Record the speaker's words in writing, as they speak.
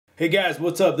Hey guys,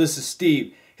 what's up? This is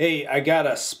Steve. Hey, I got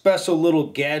a special little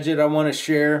gadget I want to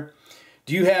share.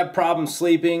 Do you have problems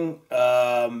sleeping?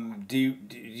 Do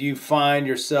you find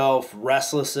yourself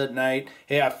restless at night?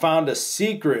 Hey, I found a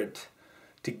secret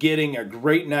to getting a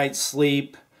great night's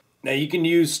sleep. Now you can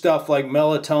use stuff like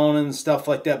melatonin, stuff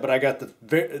like that, but I got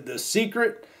the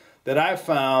secret that I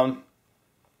found,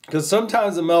 because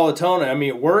sometimes the melatonin, I mean,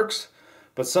 it works,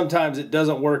 but sometimes it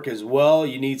doesn't work as well.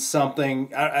 You need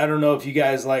something. I don't know if you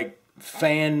guys like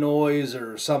fan noise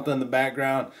or something in the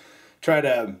background. Try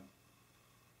to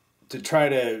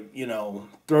you know,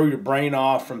 throw your brain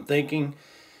off from thinking.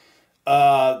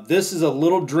 This is a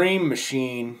little dream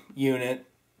machine unit,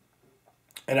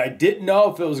 and I didn't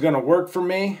know if it was going to work for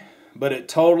me, but it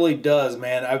totally does,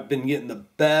 man. I've been getting the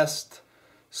best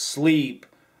sleep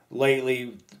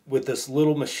lately with this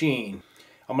little machine.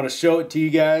 I'm going to show it to you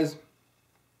guys.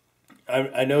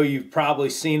 I know you've probably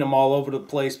seen them all over the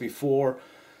place before,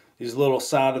 these little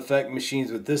sound effect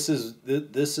machines, but this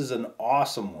is an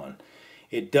awesome one.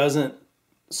 It doesn't,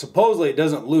 supposedly it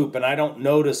doesn't loop, and I don't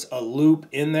notice a loop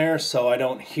in there, so I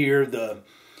don't hear the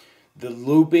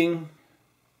looping.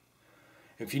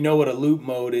 If you know what a loop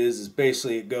mode is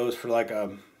basically it goes for like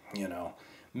a, you know,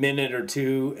 minute or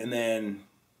two and then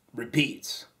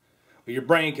repeats. But your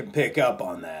brain can pick up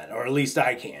on that, or at least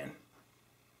I can.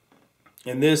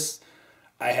 And this,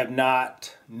 I have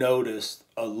not noticed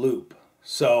a loop.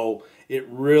 So it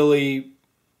really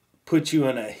puts you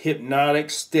in a hypnotic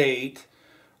state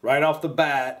right off the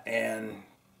bat and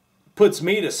puts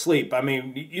me to sleep. I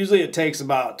mean, usually it takes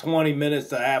about 20 minutes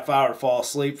to a half hour to fall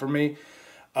asleep for me.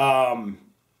 I'm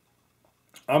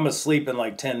asleep in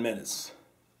like 10 minutes.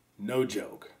 No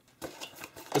joke.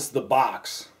 This is the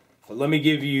box. But let me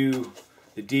give you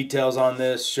the details on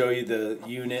this, show you the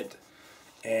unit,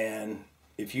 and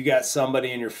if you got somebody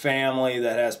in your family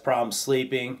that has problems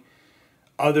sleeping,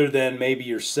 other than maybe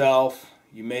yourself,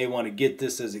 you may want to get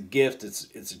this as a gift.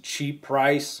 It's a cheap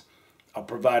price. I'll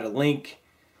provide a link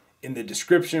in the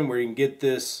description where you can get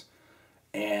this,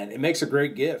 and it makes a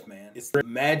great gift, man. It's the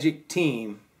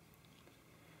Magicteam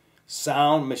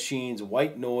Sound Machines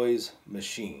White Noise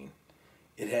Machine.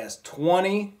 It has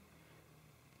 20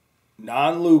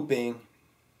 non-looping,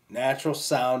 natural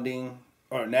sounding,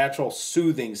 or natural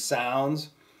soothing sounds,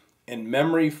 and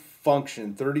memory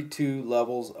function, 32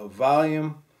 levels of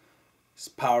volume. It's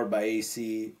powered by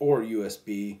AC or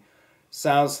USB.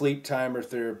 Sound sleep timer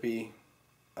therapy.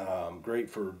 Great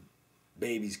for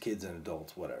babies, kids, and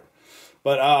adults, whatever.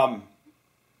 But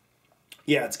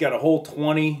yeah, it's got a whole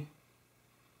 20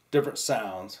 different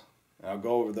sounds. I'll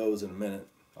go over those in a minute.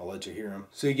 I'll let you hear them.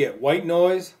 So you get white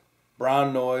noise,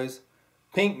 brown noise,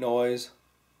 pink noise,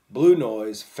 blue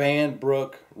noise, fan,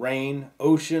 brook, rain,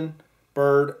 ocean,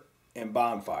 bird, and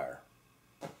bonfire.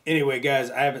 Anyway, guys,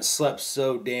 I haven't slept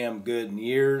so damn good in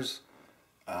years.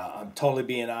 I'm totally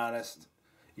being honest.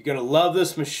 You're going to love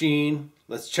this machine.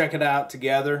 Let's check it out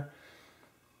together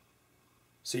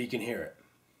so you can hear it.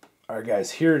 All right,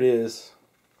 guys, here it is.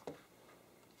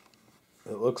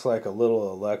 It looks like a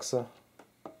little Alexa.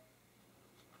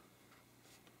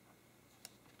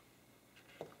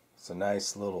 It's a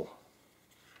nice little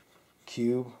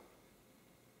cube.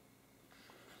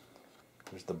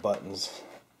 There's the buttons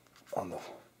on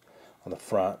the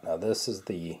front. Now this is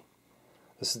the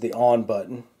on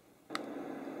button.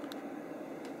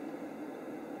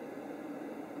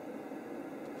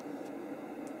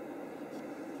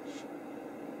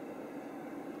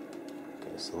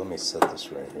 Okay, so let me set this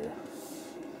right here.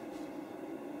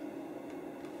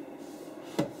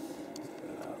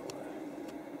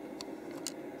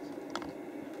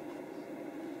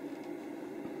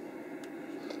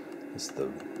 It's the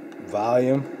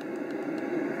volume.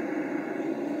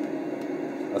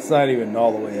 That's not even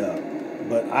all the way up,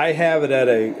 but I have it at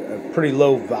a pretty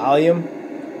low volume.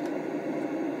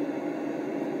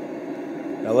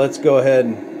 Now let's go ahead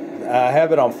and I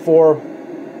have it on four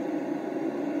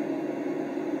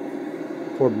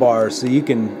bars, so you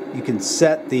can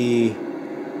set the,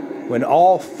 when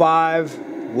all five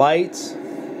lights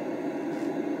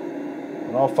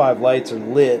are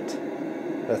lit,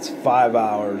 that's 5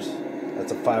 hours.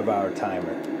 That's a 5-hour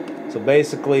timer. So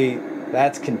basically,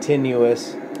 that's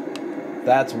continuous.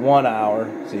 That's 1 hour.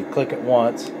 So you click it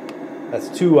once. That's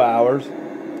 2 hours.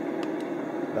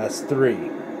 That's 3.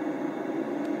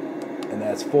 And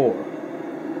that's 4.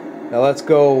 Now let's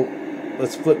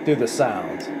flip through the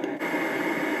sounds.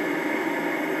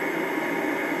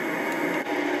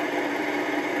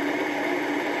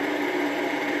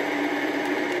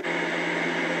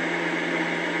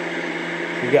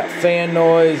 You got fan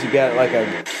noise, you got like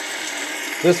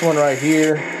this one right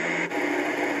here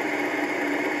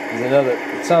is another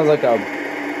It sounds like a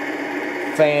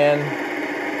fan.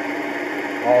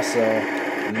 Also,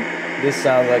 this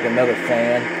sounds like another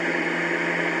fan.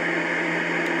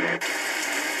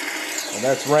 And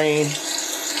that's rain.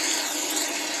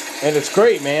 And it's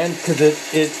great, man, because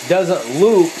it doesn't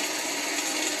loop,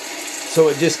 so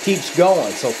it just keeps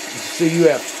going. So you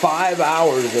have 5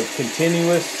 hours of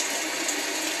continuous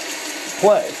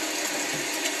play,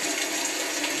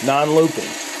 non-looping.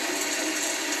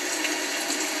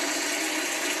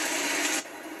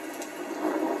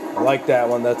 I like that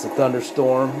one. That's a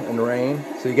thunderstorm and rain.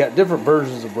 So you got different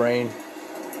versions of rain.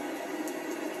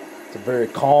 It's a very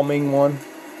calming one.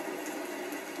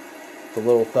 The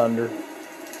little thunder.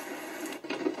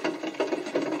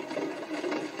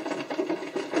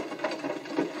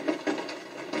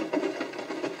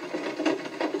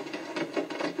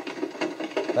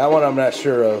 That one I'm not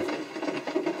sure of.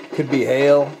 Could be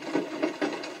hail.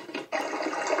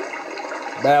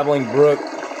 Babbling brook.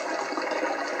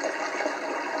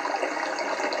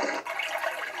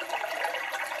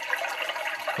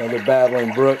 Another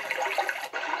babbling brook.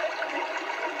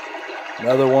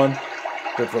 Another one.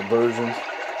 Different versions.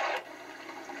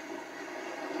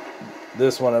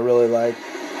 This one I really like.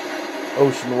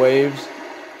 Ocean waves.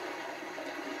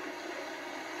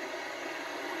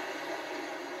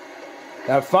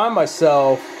 Now I find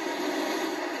myself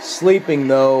sleeping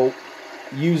though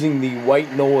using the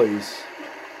white noise.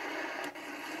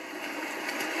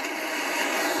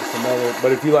 It's another,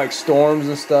 but if you like storms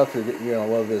and stuff, you're gonna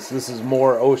love this. This is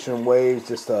more ocean waves,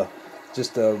 just a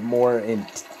more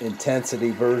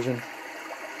intensity version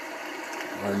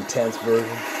or intense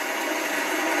version.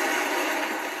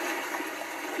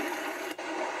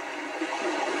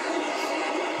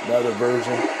 Another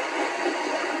version.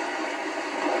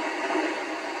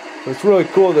 So it's really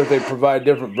cool that they provide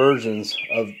different versions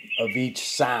of each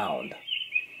sound.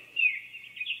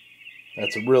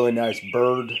 That's a really nice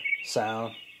bird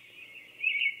sound.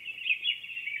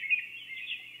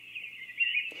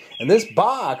 And this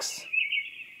box,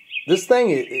 this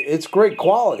thing, it's great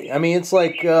quality. I mean, it's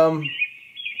like, it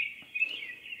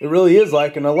really is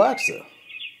like an Alexa.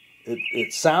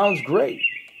 It sounds great.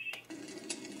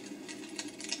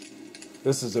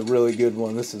 This is a really good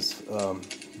one. This is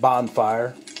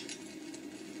Bonfire.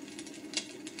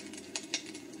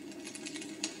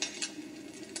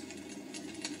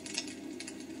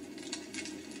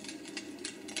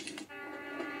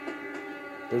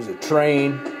 There's a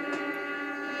train.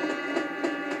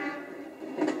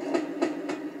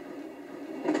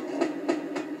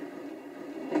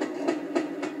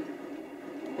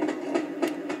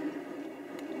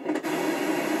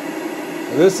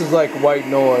 This is like white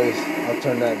noise. I'll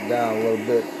turn that down a little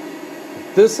bit.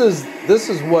 This is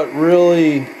what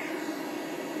really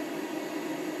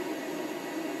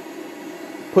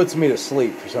puts me to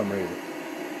sleep for some reason.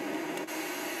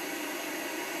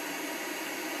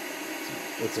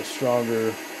 It's a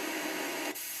stronger,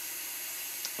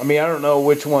 I mean, I don't know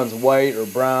which one's white or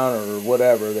brown or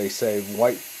whatever they say.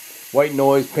 White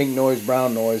noise, pink noise,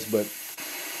 brown noise, but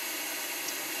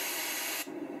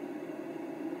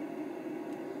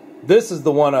this is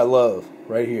the one I love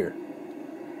right here.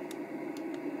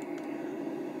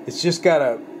 It's just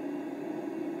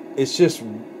it's just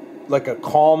like a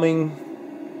calming,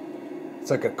 it's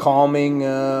like a calming,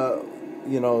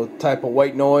 you know, type of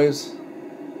white noise.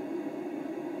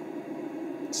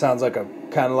 Sounds like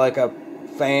kind of like a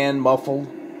fan muffled,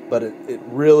 but it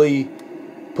really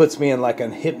puts me in like a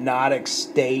hypnotic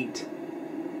state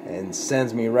and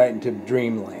sends me right into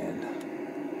dreamland.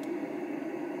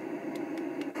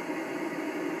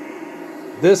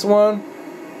 This one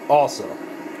also,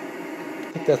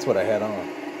 I think that's what I had on,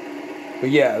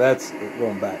 but yeah, that's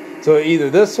going back. So either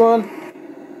this one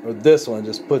or this one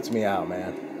just puts me out,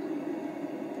 man.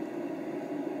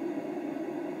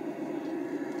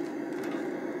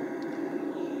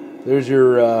 There's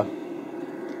your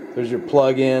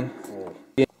plug-in.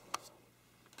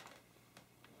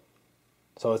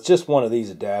 So it's just one of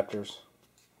these adapters.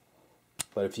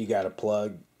 But if you got a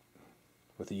plug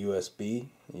with a USB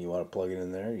and you want to plug it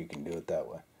in there, you can do it that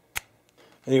way.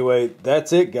 Anyway,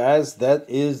 that's it, guys. That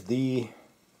is the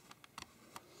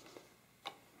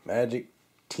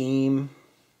Magicteam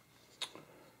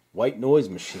white noise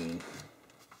machine.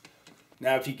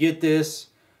 Now, if you get this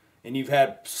and you've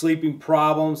had sleeping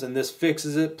problems and this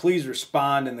fixes it, please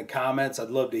respond in the comments. I'd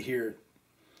love to hear it.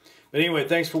 But anyway,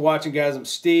 thanks for watching, guys. I'm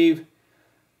Steve.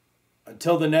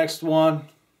 Until the next one,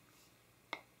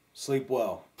 sleep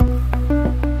well.